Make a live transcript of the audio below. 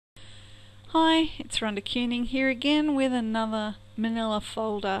Hi, it's Rhonda Kuning here again with another manila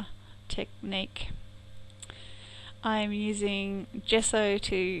folder technique. I'm using gesso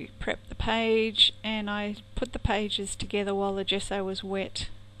to prep the page, and I put the pages together while the gesso was wet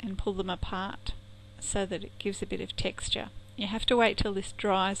and pull them apart so that it gives a bit of texture. You have to wait till this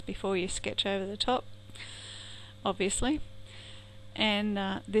dries before you sketch over the top, obviously. And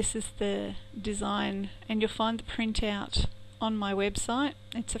this is the design, and you'll find the printout on my website.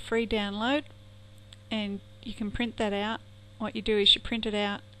 It's a free download and you can print that out. What you do is you print it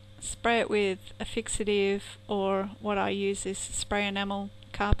out, spray it with a fixative, or what I use is spray enamel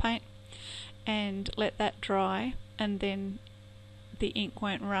car paint, and let that dry, and then the ink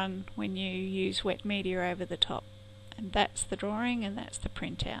won't run when you use wet media over the top. And that's the drawing, and that's the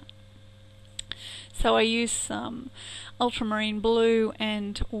printout. So I use some ultramarine blue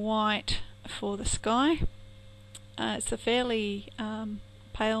and white for the sky. It's a fairly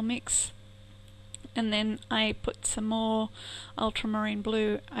pale mix, and then I put some more ultramarine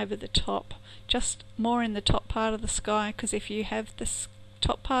blue over the top, just more in the top part of the sky, because if you have the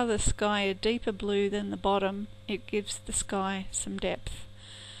top part of the sky a deeper blue than the bottom, it gives the sky some depth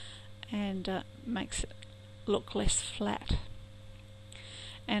and makes it look less flat.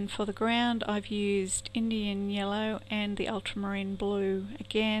 And for the ground I've used Indian yellow and the ultramarine blue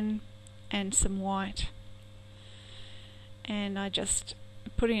again, and some white. And I just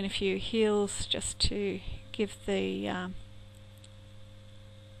put in a few heels just to give the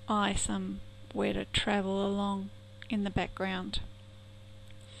eye somewhere to travel along in the background.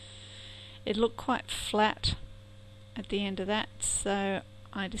 It looked quite flat at the end of that, so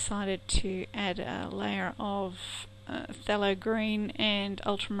I decided to add a layer of phthalo green and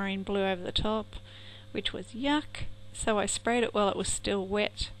ultramarine blue over the top, which was yuck. So I sprayed it while it was still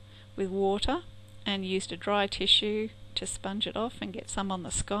wet with water and used a dry tissue to sponge it off and get some on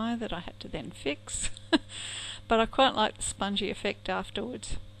the sky that I had to then fix. But I quite liked the spongy effect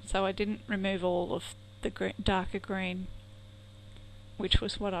afterwards, so I didn't remove all of the darker green, which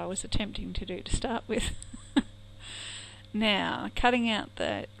was what I was attempting to do to start with. Now, cutting out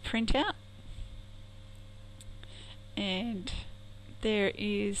the printout, and there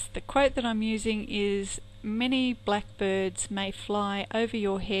is the quote that I'm using is, "Many blackbirds may fly over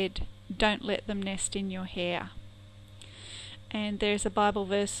your head, don't let them nest in your hair." And there's a Bible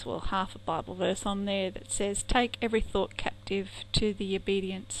verse, well, half a Bible verse on there that says, "Take every thought captive to the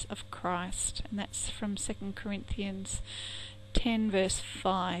obedience of Christ." And that's from 2 Corinthians 10 verse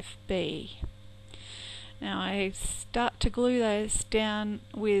 5b. Now I start to glue those down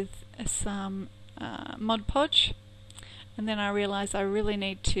with some Mod Podge, and then I realise I really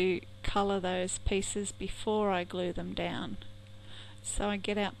need to colour those pieces before I glue them down. So I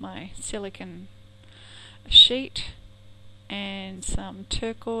get out my silicone sheet and some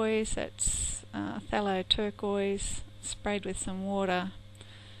turquoise, that's phthalo turquoise, sprayed with some water,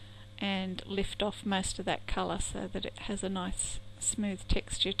 and lift off most of that colour so that it has a nice smooth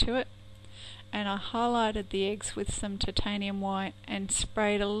texture to it. And I highlighted the eggs with some titanium white and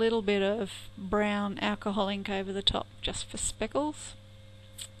sprayed a little bit of brown alcohol ink over the top just for speckles,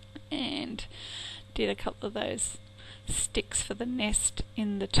 and did a couple of those sticks for the nest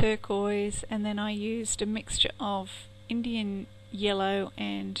in the turquoise. And then I used a mixture of Indian yellow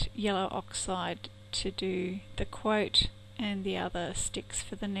and yellow oxide to do the quote and the other sticks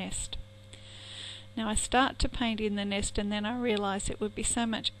for the nest. Now I start to paint in the nest, and then I realise it would be so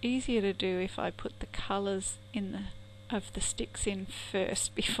much easier to do if I put the colours of the sticks in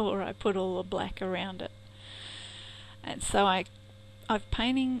first before I put all the black around it. And so I'm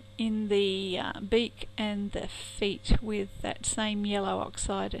painting in the beak and the feet with that same yellow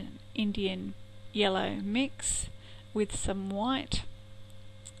oxide and Indian yellow mix with some white,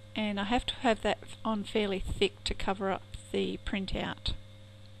 and I have to have that on fairly thick to cover up the printout.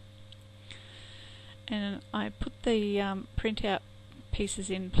 And I put the printout pieces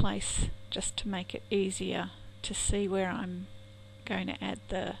in place just to make it easier to see where I'm going to add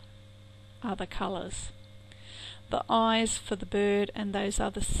the other colours. The eyes for the bird and those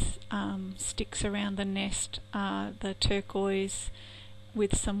other sticks around the nest are the turquoise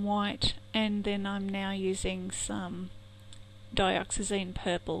with some white, and then I'm now using some dioxazine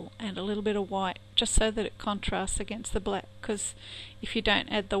purple and a little bit of white just so that it contrasts against the black, because if you don't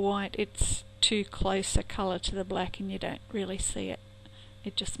add the white it's too close a colour to the black and you don't really see it.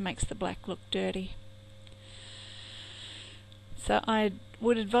 It just makes the black look dirty. So I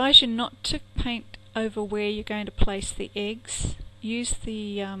would advise you not to paint over where you're going to place the eggs. Use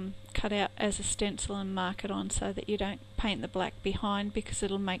the cutout as a stencil and mark it on so that you don't paint the black behind, because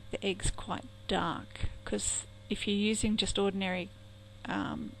it'll make the eggs quite dark. Because if you're using just ordinary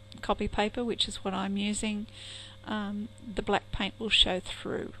copy paper, which is what I'm using, the black paint will show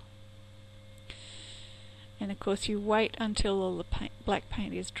through. And of course you wait until all the black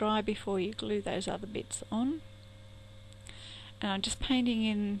paint is dry before you glue those other bits on. And I'm just painting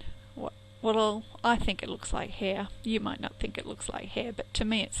in what I think it looks like hair. You might not think it looks like hair, but to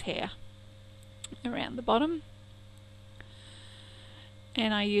me it's hair around the bottom.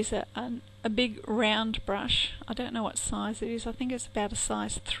 And I use a big round brush. I don't know what size it is. I think it's about a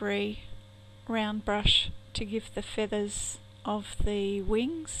size 3 round brush to give the feathers of the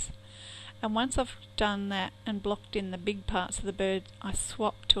wings. And once I've done that and blocked in the big parts of the bird, I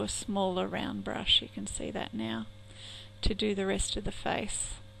swap to a smaller round brush, you can see that now, to do the rest of the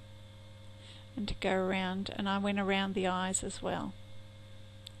face and to go around. And I went around the eyes as well.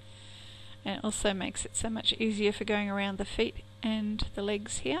 And it also makes it so much easier for going around the feet and the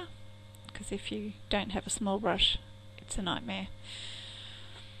legs here, because if you don't have a small brush, it's a nightmare.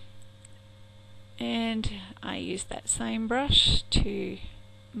 And I use that same brush to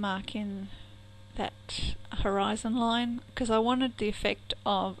mark in that horizon line, because I wanted the effect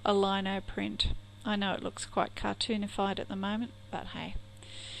of a lino print. I know it looks quite cartoonified at the moment, but hey.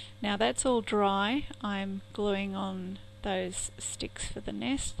 Now that's all dry. I'm gluing on those sticks for the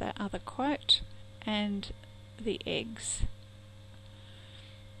nest, that other quote, and the eggs.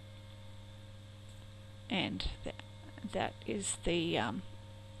 And that is the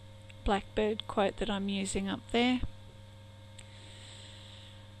blackbird quote that I'm using up there.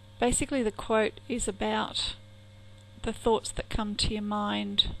 Basically the quote is about the thoughts that come to your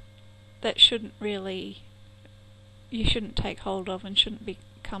mind that you shouldn't take hold of and shouldn't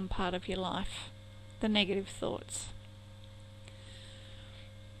become part of your life, the negative thoughts.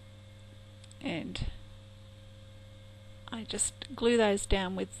 And I just glue those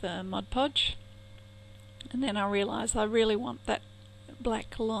down with the Mod Podge, and then I realise I really want that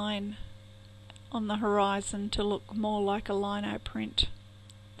black line on the horizon to look more like a lino print.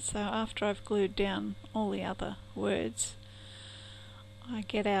 So after I've glued down all the other words, I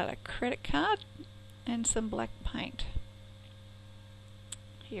get out a credit card and some black paint.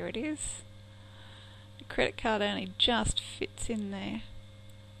 Here it is. The credit card only just fits in there,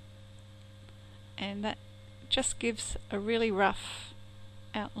 and that just gives a really rough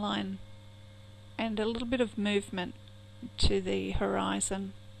outline and a little bit of movement to the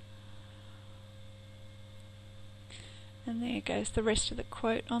horizon. And there goes the rest of the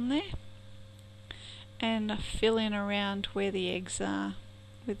quote on there. And I fill in around where the eggs are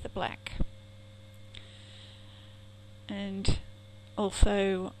with the black. And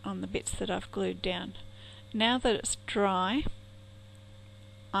also on the bits that I've glued down. Now that it's dry,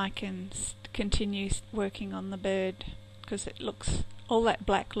 I can continue working on the bird, because all that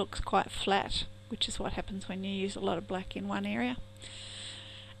black looks quite flat, which is what happens when you use a lot of black in one area.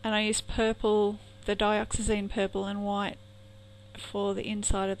 And I use purple, the dioxazine purple and white, for the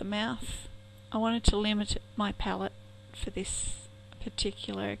inside of the mouth. I wanted to limit my palette for this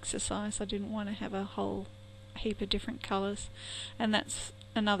particular exercise. I didn't want to have a whole heap of different colours, and that's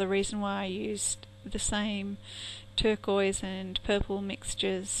another reason why I used the same turquoise and purple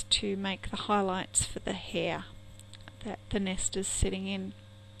mixtures to make the highlights for the hair that the nest is sitting in.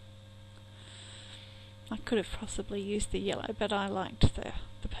 I could have possibly used the yellow, but I liked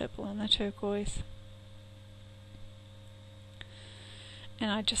the purple and the turquoise. And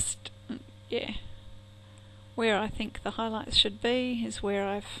I just, where I think the highlights should be is where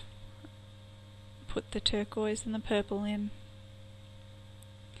I've put the turquoise and the purple in.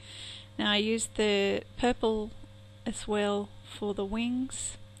 Now I used the purple as well for the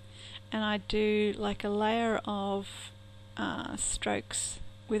wings, and I do like a layer of strokes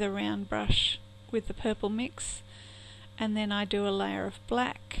with a round brush with the purple mix, and then I do a layer of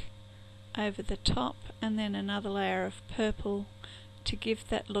black over the top, and then another layer of purple to give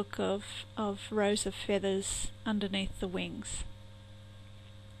that look of rows of feathers underneath the wings.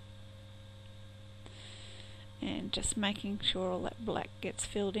 And just making sure all that black gets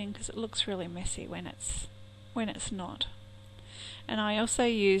filled in, because it looks really messy when it's not. And I also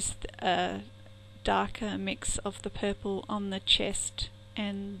used a darker mix of the purple on the chest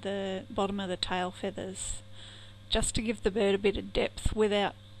and the bottom of the tail feathers, just to give the bird a bit of depth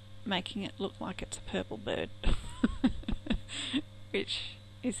without making it look like it's a purple bird, which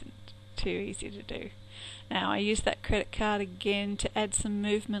isn't too easy to do. Now I use that credit card again to add some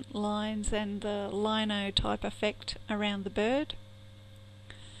movement lines and the lino type effect around the bird.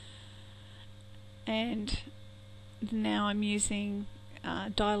 And now I'm using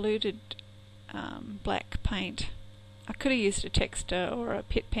diluted black paint. I could have used a texter or a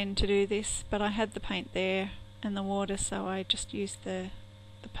pit pen to do this, but I had the paint there and the water, so I just use the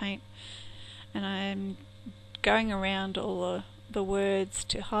paint, and I'm going around all the words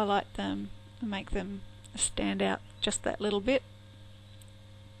to highlight them and make them stand out just that little bit,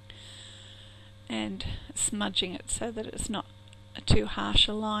 and smudging it so that it's not a too harsh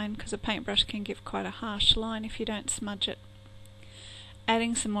a line, because a paintbrush can give quite a harsh line if you don't smudge it.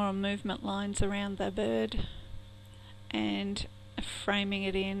 Adding some more movement lines around the bird and framing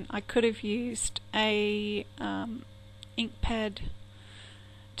it in. I could have used a ink pad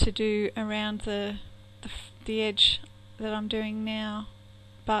to do around the edge that I'm doing now,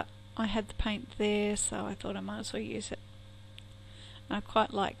 but I had the paint there, so I thought I might as well use it. I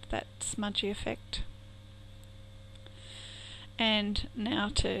quite liked that smudgy effect. And now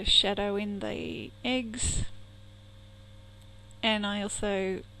to shadow in the eggs, and I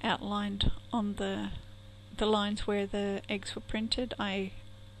also outlined on the lines where the eggs were printed. I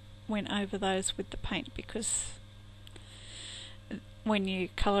went over those with the paint, because when you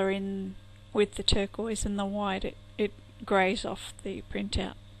colour in with the turquoise and the white, it greys off the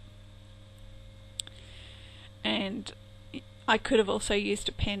printout. And I could have also used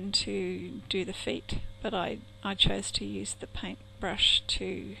a pen to do the feet, but I chose to use the paintbrush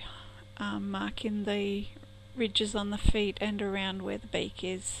to mark in the ridges on the feet and around where the beak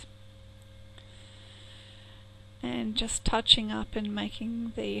is, and just touching up and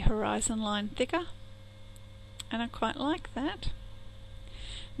making the horizon line thicker, and I quite like that.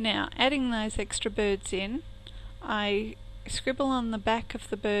 Now, adding those extra birds in, I scribble on the back of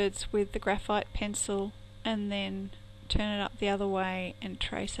the birds with the graphite pencil and then turn it up the other way and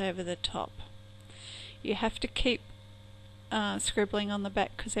trace over the top. You have to keep scribbling on the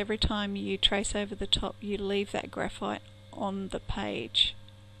back, because every time you trace over the top you leave that graphite on the page,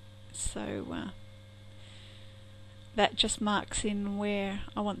 so that just marks in where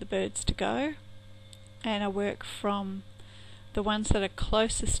I want the birds to go, and I work from the ones that are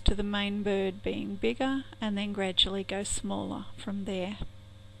closest to the main bird being bigger, and then gradually go smaller from there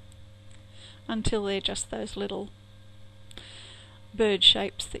until they're just those little bird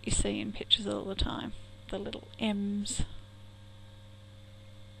shapes that you see in pictures all the time, the little M's.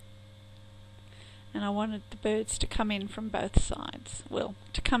 And I wanted the birds to come in from both sides, well,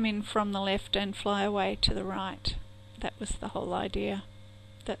 to come in from the left and fly away to the right. That was the whole idea,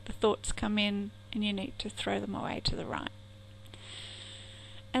 that the thoughts come in and you need to throw them away to the right.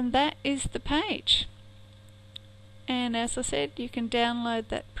 And that is the page. And as I said, you can download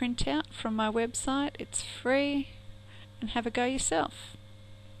that printout from my website. It's free, and have a go yourself.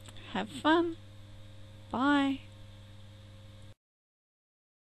 Have fun. Bye.